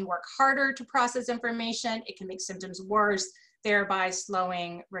the brain work harder to process information. It can make symptoms worse, thereby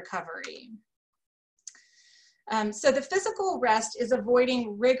slowing recovery. So the physical rest is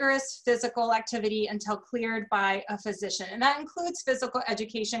avoiding rigorous physical activity until cleared by a physician. And that includes physical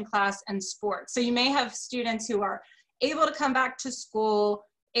education class and sports. So you may have students who are able to come back to school,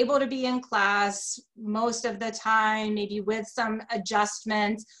 able to be in class most of the time, maybe with some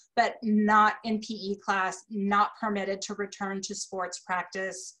adjustments, but not in PE class, not permitted to return to sports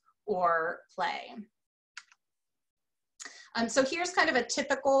practice or play. So here's kind of a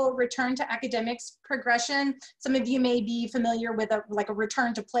typical return to academics progression. Some of you may be familiar with a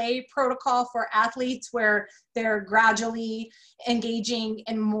return to play protocol for athletes, where they're gradually engaging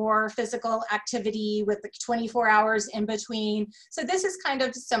in more physical activity with like 24 hours in between. So this is kind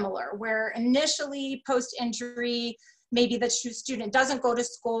of similar, where initially post-injury, maybe the student doesn't go to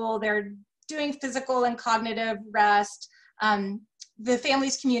school, they're doing physical and cognitive rest. The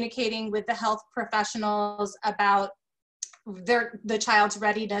family's communicating with the health professionals about the child's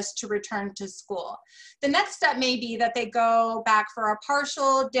readiness to return to school. The next step may be that they go back for a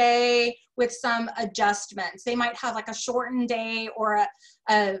partial day with some adjustments. They might have like a shortened day or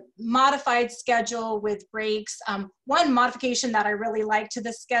a modified schedule with breaks. One modification that I really like to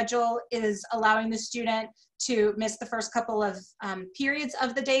the schedule is allowing the student to miss the first couple of periods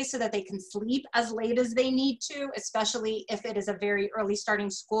of the day so that they can sleep as late as they need to, especially if it is a very early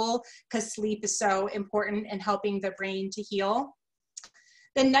starting school, because sleep is so important in helping the brain to heal.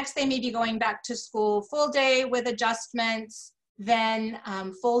 Then next they may be going back to school full day with adjustments, then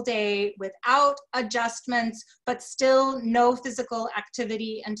full day without adjustments, but still no physical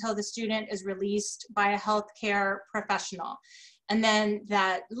activity until the student is released by a healthcare professional. And then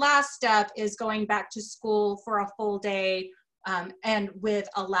that last step is going back to school for a full day and with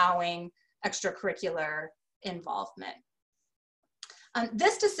allowing extracurricular involvement.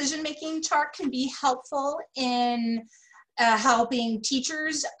 This decision-making chart can be helpful in helping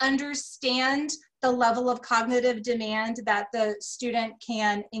teachers understand the level of cognitive demand that the student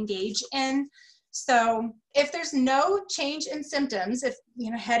can engage in. So if there's no change in symptoms, if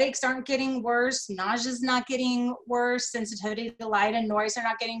headaches aren't getting worse, nausea is not getting worse, sensitivity to light and noise are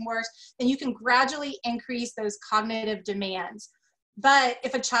not getting worse, then you can gradually increase those cognitive demands. But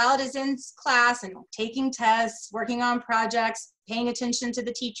if a child is in class and taking tests, working on projects, paying attention to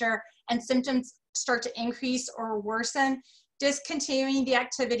the teacher, and symptoms start to increase or worsen, discontinuing the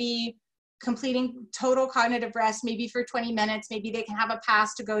activity, completing total cognitive rest, maybe for 20 minutes, maybe they can have a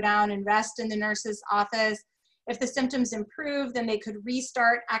pass to go down and rest in the nurse's office. If the symptoms improve, then they could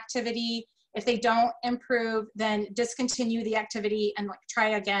restart activity. If they don't improve, then discontinue the activity and try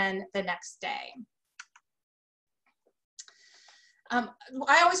again the next day.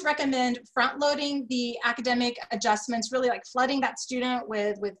 I always recommend front-loading the academic adjustments, really flooding that student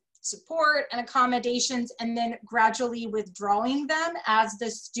with support and accommodations, and then gradually withdrawing them as the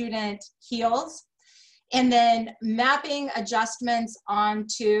student heals, and then mapping adjustments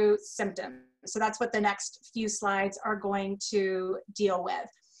onto symptoms. So that's what the next few slides are going to deal with.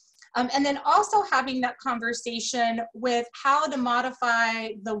 And then also having that conversation with how to modify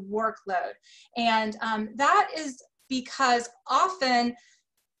the workload. And that is because often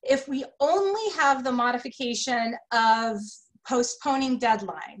if we only have the modification of postponing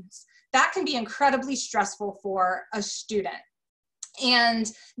deadlines, that can be incredibly stressful for a student. And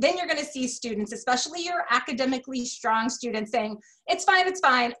then you're going to see students, especially your academically strong students, saying, it's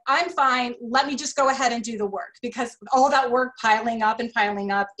fine, I'm fine, let me just go ahead and do the work, because all that work piling up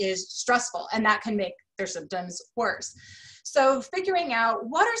is stressful, and that can make their symptoms worse. So figuring out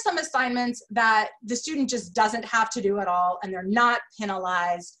what are some assignments that the student just doesn't have to do at all and they're not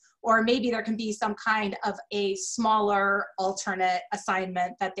penalized, or maybe there can be some kind of a smaller alternate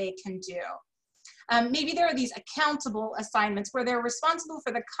assignment that they can do. Maybe there are these accountable assignments where they're responsible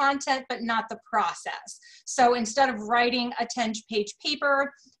for the content but not the process. So instead of writing a 10-page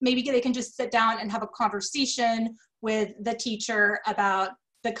paper, maybe they can just sit down and have a conversation with the teacher about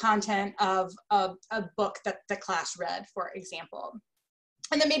the content of a book that the class read, for example.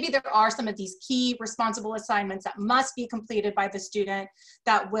 And then maybe there are some of these key responsible assignments that must be completed by the student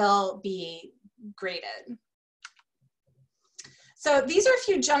that will be graded. So these are a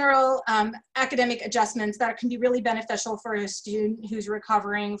few general academic adjustments that can be really beneficial for a student who's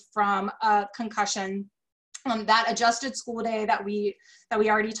recovering from a concussion. That adjusted school day that we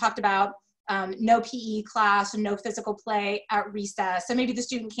already talked about, no PE class, no physical play at recess. So maybe the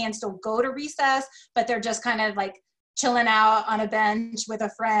student can still go to recess, but they're just kind of chilling out on a bench with a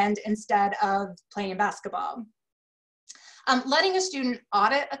friend instead of playing basketball. Letting a student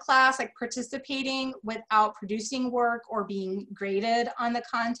audit a class, participating without producing work or being graded on the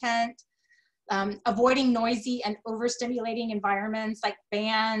content. Avoiding noisy and overstimulating environments like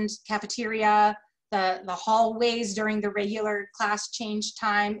band, cafeteria, the hallways during the regular class change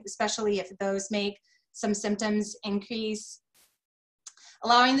time, especially if those make some symptoms increase.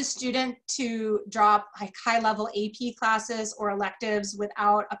 Allowing the student to drop high-level AP classes or electives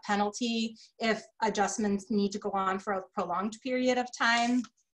without a penalty if adjustments need to go on for a prolonged period of time.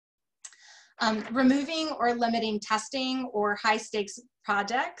 Removing or limiting testing or high-stakes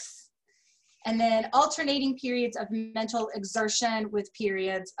projects. And then alternating periods of mental exertion with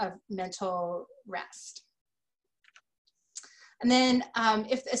periods of mental rest. And then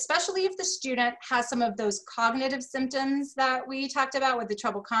especially if the student has some of those cognitive symptoms that we talked about, with the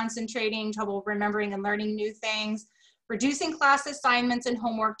trouble concentrating, trouble remembering and learning new things, reducing class assignments and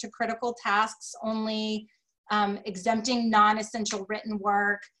homework to critical tasks only, exempting non-essential written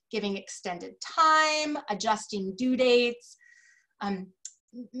work, giving extended time, adjusting due dates,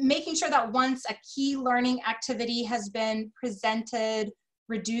 making sure that once a key learning activity has been presented,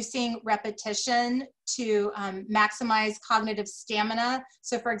 reducing repetition to maximize cognitive stamina.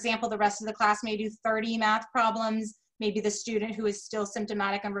 So for example, the rest of the class may do 30 math problems. Maybe the student who is still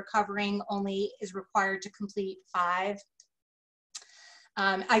symptomatic and recovering only is required to complete 5.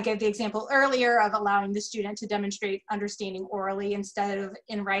 I gave the example earlier of allowing the student to demonstrate understanding orally instead of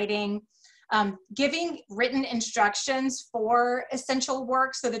in writing. Giving written instructions for essential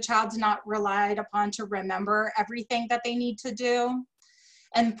work so the child's not relied upon to remember everything that they need to do.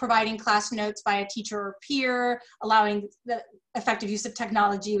 And providing class notes by a teacher or peer, allowing the effective use of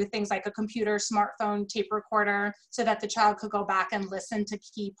technology with things like a computer, smartphone, tape recorder, so that the child could go back and listen to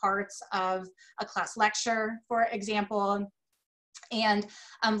key parts of a class lecture, for example, and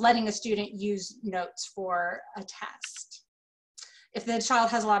letting a student use notes for a test. If the child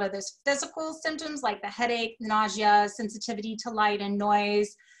has a lot of those physical symptoms like the headache, nausea, sensitivity to light and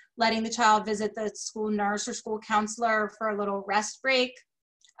noise, letting the child visit the school nurse or school counselor for a little rest break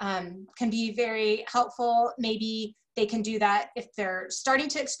can be very helpful. Maybe they can do that if they're starting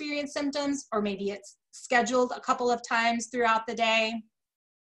to experience symptoms, or maybe it's scheduled a couple of times throughout the day.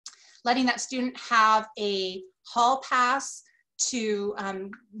 Letting that student have a hall pass to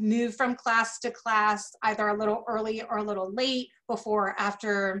move from class to class, either a little early or a little late, before or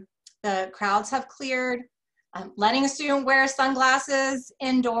after the crowds have cleared. Letting a student wear sunglasses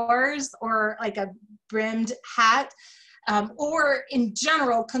indoors or like a brimmed hat. Or in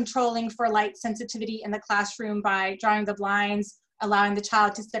general, controlling for light sensitivity in the classroom by drawing the blinds, allowing the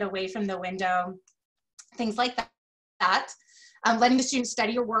child to sit away from the window, things like that. Letting the student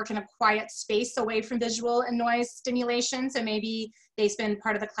study or work in a quiet space away from visual and noise stimulation. So maybe they spend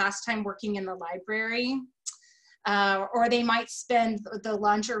part of the class time working in the library, or they might spend the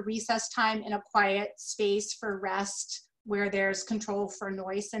lunch or recess time in a quiet space for rest where there's control for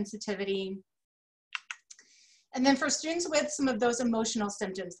noise sensitivity. And then for students with some of those emotional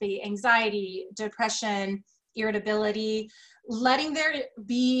symptoms, the anxiety, depression, irritability, letting there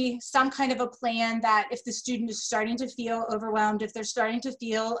be some kind of a plan that if the student is starting to feel overwhelmed, if they're starting to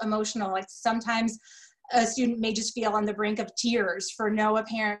feel emotional, like sometimes a student may just feel on the brink of tears for no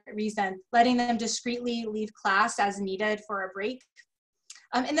apparent reason, letting them discreetly leave class as needed for a break.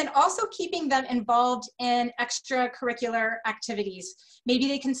 And then also keeping them involved in extracurricular activities. Maybe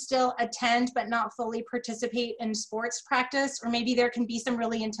they can still attend but not fully participate in sports practice, or maybe there can be some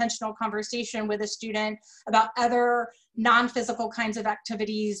really intentional conversation with a student about other non-physical kinds of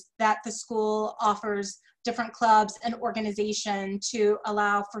activities that the school offers, different clubs and organization to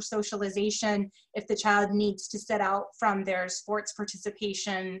allow for socialization if the child needs to sit out from their sports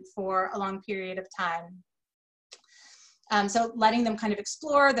participation for a long period of time. So letting them kind of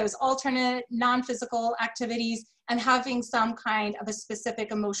explore those alternate non-physical activities and having some kind of a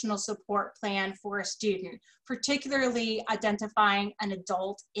specific emotional support plan for a student, particularly identifying an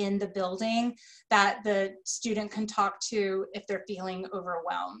adult in the building that the student can talk to if they're feeling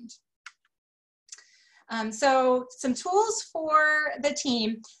overwhelmed. So some tools for the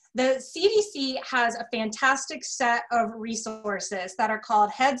team. The CDC has a fantastic set of resources that are called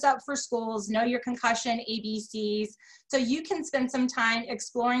Heads Up for Schools, Know Your Concussion, ABCs. So you can spend some time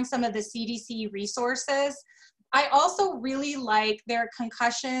exploring some of the CDC resources. I also really like their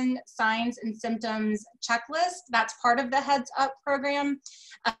concussion signs and symptoms checklist. That's part of the Heads Up program.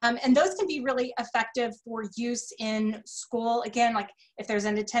 And those can be really effective for use in school. Again, like if there's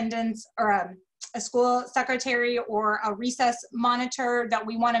an attendance or a school secretary or a recess monitor that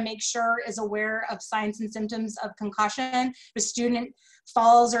we want to make sure is aware of signs and symptoms of concussion. If a student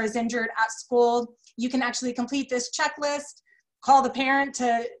falls or is injured at school, you can actually complete this checklist, call the parent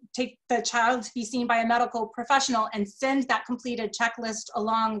to take the child to be seen by a medical professional, and send that completed checklist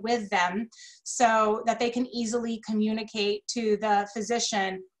along with them so that they can easily communicate to the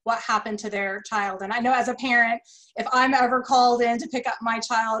physician what happened to their child. And I know as a parent, if I'm ever called in to pick up my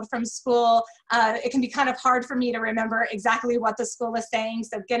child from school, it can be kind of hard for me to remember exactly what the school is saying.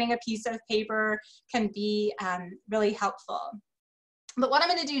 So getting a piece of paper can be really helpful. But what I'm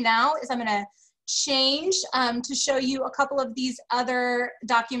going to do now is I'm going to change to show you a couple of these other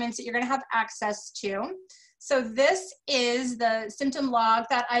documents that you're going to have access to. So this is the symptom log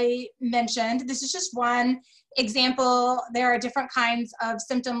that I mentioned. This is just one example. There are different kinds of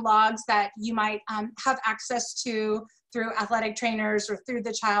symptom logs that you might have access to through athletic trainers or through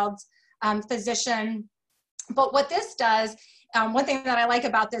the child's physician. But what this does, one thing that I like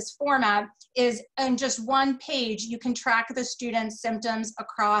about this format is in just one page, you can track the student's symptoms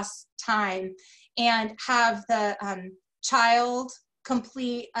across time and have the child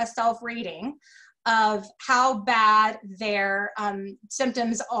complete a self-rating of how bad their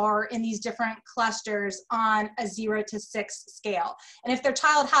symptoms are in these different clusters on a 0 to 6 scale. And if their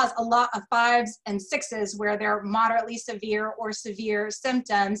child has a lot of 5s and 6s where they're moderately severe or severe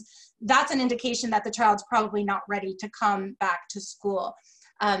symptoms, that's an indication that the child's probably not ready to come back to school.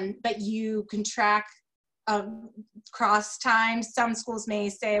 But you can track cross time. Some schools may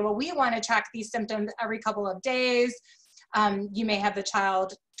say, well, we want to track these symptoms every couple of days. You may have the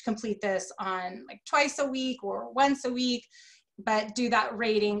child complete this on like twice a week or once a week, but do that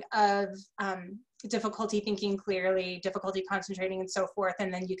rating of difficulty thinking clearly, difficulty concentrating, and so forth.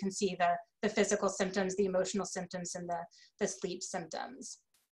 And then you can see the physical symptoms, the emotional symptoms, and the sleep symptoms.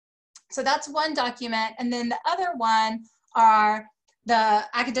 So that's one document. And then the other one are the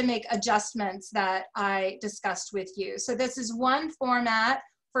academic adjustments that I discussed with you. So this is one format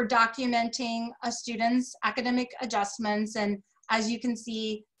for documenting a student's academic adjustments. And as you can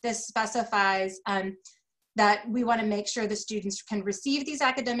see, this specifies that we want to make sure the students can receive these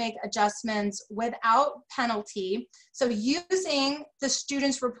academic adjustments without penalty. So using the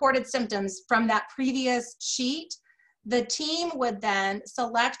students' reported symptoms from that previous sheet, the team would then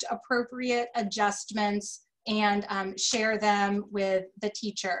select appropriate adjustments and share them with the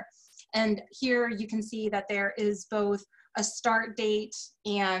teacher. And here you can see that there is both a start date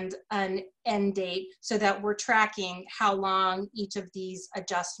and an end date so that we're tracking how long each of these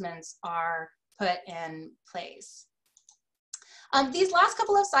adjustments are put in place. These last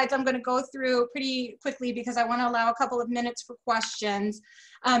couple of slides I'm going to go through pretty quickly because I want to allow a couple of minutes for questions.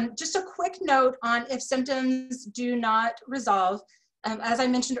 Just a quick note on if symptoms do not resolve. As I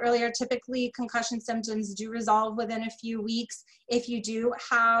mentioned earlier, typically concussion symptoms do resolve within a few weeks. If you do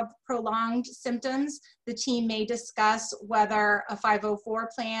have prolonged symptoms, the team may discuss whether a 504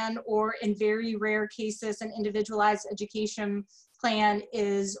 plan or, in very rare cases, an individualized education plan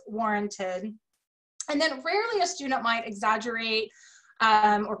is warranted. And then rarely a student might exaggerate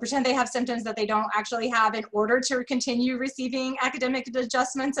or pretend they have symptoms that they don't actually have in order to continue receiving academic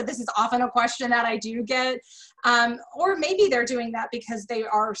adjustments. So this is often a question that I do get. Or maybe they're doing that because they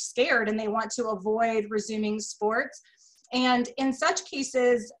are scared and they want to avoid resuming sports. And in such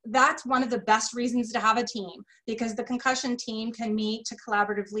cases, that's one of the best reasons to have a team, because the concussion team can meet to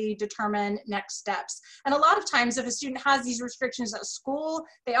collaboratively determine next steps. And a lot of times if a student has these restrictions at school,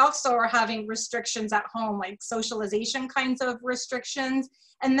 they also are having restrictions at home, like socialization kinds of restrictions.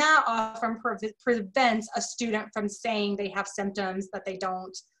 And that often prevents a student from saying they have symptoms that they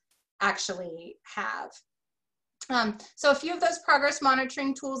don't actually have. So a few of those progress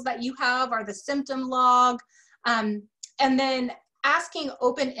monitoring tools that you have are the symptom log, and then asking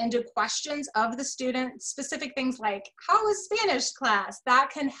open-ended questions of the student, specific things like, how is Spanish class? That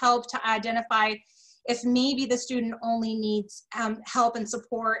can help to identify if maybe the student only needs help and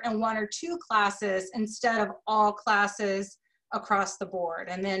support in 1 or 2 classes instead of all classes across the board.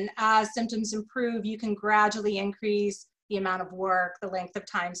 And then as symptoms improve, you can gradually increase the amount of work, the length of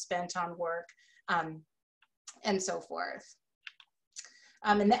time spent on work, and so forth.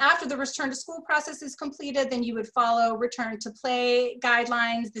 And then after the return to school process is completed, then you would follow return to play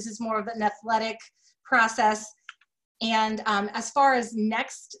guidelines. This is more of an athletic process. And as far as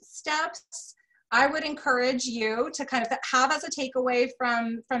next steps, I would encourage you to kind of have as a takeaway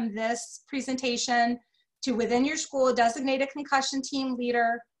from this presentation to, within your school, designate a concussion team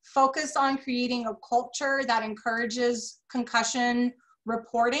leader, focus on creating a culture that encourages concussion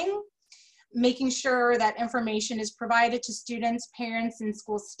reporting, making sure that information is provided to students, parents, and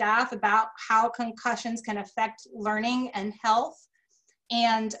school staff about how concussions can affect learning and health,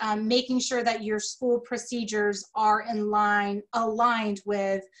 and making sure that your school procedures are aligned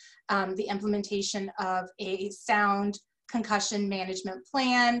with the implementation of a sound concussion management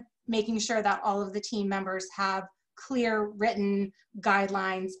plan, making sure that all of the team members have clear written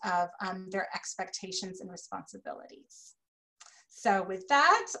guidelines of their expectations and responsibilities. So with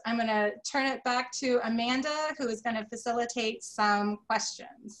that, I'm going to turn it back to Amanda, who is going to facilitate some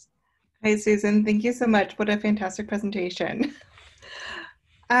questions. Hi, Susan. Thank you so much. What a fantastic presentation.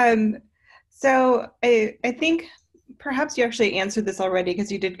 So I think perhaps you actually answered this already,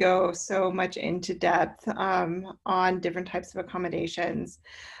 because you did go so much into depth on different types of accommodations.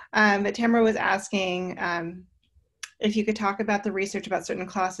 But Tamara was asking if you could talk about the research about certain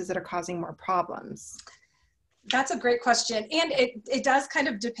classes that are causing more problems. That's a great question. And it does kind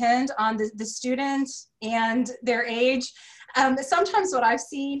of depend on the student and their age. Sometimes what I've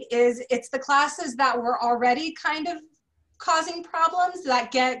seen is it's the classes that were already kind of causing problems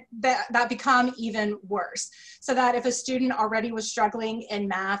that become even worse. So that if a student already was struggling in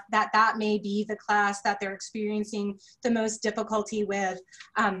math, that may be the class that they're experiencing the most difficulty with.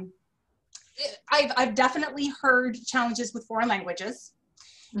 I've definitely heard challenges with foreign languages.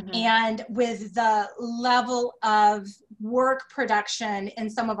 Mhm. And with the level of work production in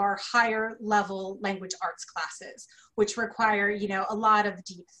some of our higher level language arts classes, which require, you know, a lot of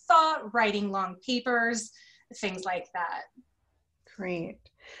deep thought, writing long papers, things like that. Great.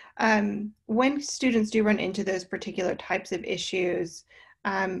 When students do run into those particular types of issues,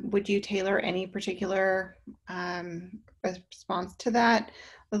 would you tailor any particular response to that?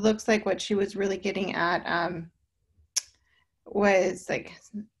 It looks like what she was really getting at was like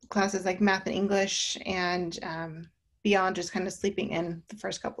classes like math and English and beyond just kind of sleeping in the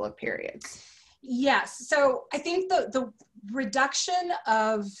first couple of periods. Yes, so I think the reduction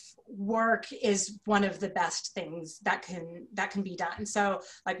of work is one of the best things that can be done. So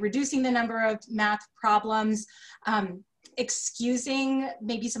like reducing the number of math problems, excusing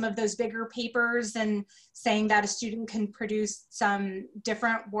maybe some of those bigger papers and saying that a student can produce some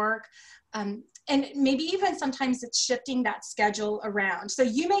different work. And maybe even sometimes it's shifting that schedule around. So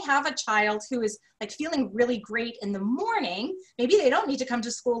you may have a child who is like feeling really great in the morning. Maybe they don't need to come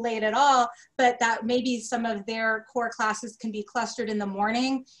to school late at all, but that maybe some of their core classes can be clustered in the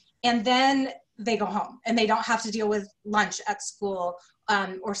morning, and then they go home and they don't have to deal with lunch at school,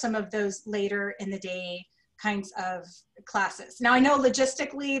 or some of those later in the day kinds of classes. Now I know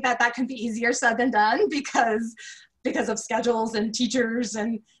logistically that can be easier said than done because of schedules and teachers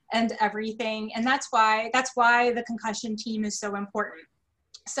and everything. And that's why the concussion team is so important.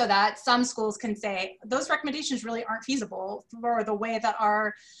 So that some schools can say, those recommendations really aren't feasible for the way that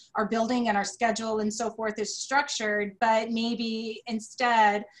our building and our schedule and so forth is structured, but maybe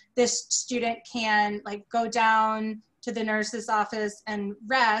instead this student can like go down to the nurse's office and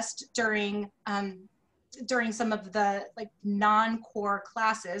rest during some of the like non-core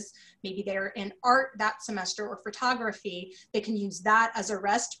classes. Maybe they're in art that semester or photography. They can use that as a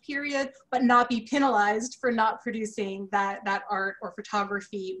rest period, but not be penalized for not producing that art or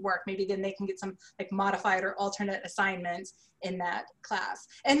photography work. Maybe then they can get some like modified or alternate assignments in that class.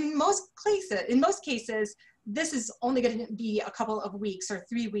 And in most cases, this is only going to be a couple of weeks or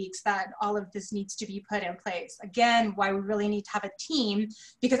 3 weeks that all of this needs to be put in place. Again, why we really need to have a team,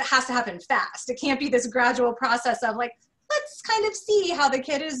 because it has to happen fast. It can't be this gradual process of like, let's kind of see how the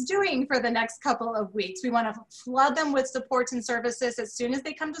kid is doing for the next couple of weeks. We want to flood them with supports and services as soon as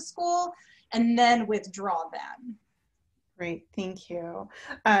they come to school and then withdraw them. Great, thank you.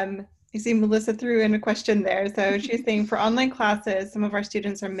 I see Melissa threw in a question there. So she's saying for online classes, some of our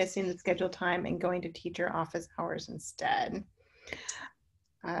students are missing the scheduled time and going to teacher office hours instead.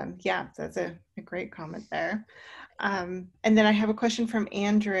 Yeah, that's a great comment there. And then I have a question from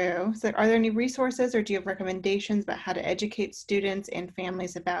Andrew. So are there any resources or do you have recommendations about how to educate students and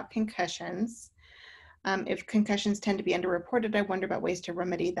families about concussions? If concussions tend to be underreported, I wonder about ways to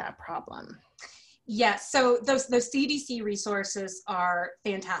remedy that problem. Yes, so those CDC resources are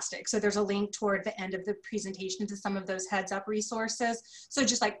fantastic. So there's a link toward the end of the presentation to some of those heads up resources. So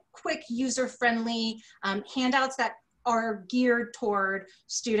just like quick user-friendly handouts that are geared toward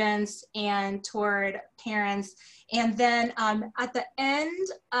students and toward parents. And then at the end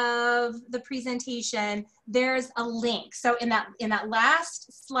of the presentation, there's a link. So in that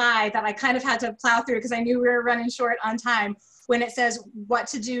last slide that I kind of had to plow through because I knew we were running short on time, when it says what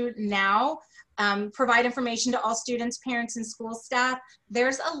to do now, provide information to all students, parents, and school staff,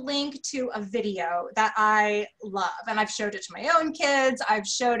 there's a link to a video that I love. And I've showed it to my own kids. I've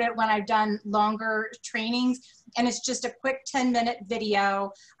showed it when I've done longer trainings. And it's just a quick 10-minute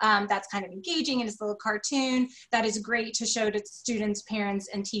video that's kind of engaging, and it's a little cartoon that is great to show to students, parents,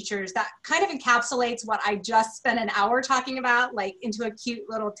 and teachers that kind of encapsulates what I just spent an hour talking about, like into a cute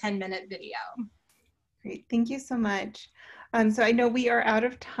little 10-minute video. Great, thank you so much. So I know we are out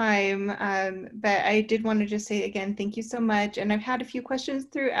of time, but I did want to just say again, thank you so much. And I've had a few questions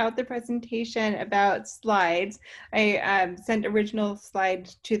throughout the presentation about slides. I sent original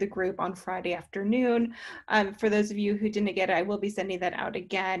slides to the group on Friday afternoon. For those of you who didn't get it, I will be sending that out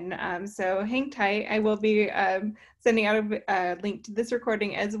again. So hang tight. I will be sending out a link to this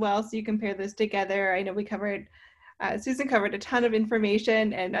recording as well, so you can pair this together. I know we covered Susan covered a ton of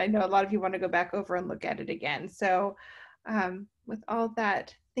information, and I know a lot of you want to go back over and look at it again. So with all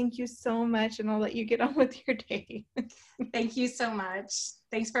that, thank you so much, and I'll let you get on with your day. Thank you so much.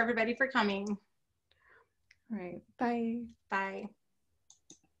 Thanks for everybody for coming. All right, bye. Bye.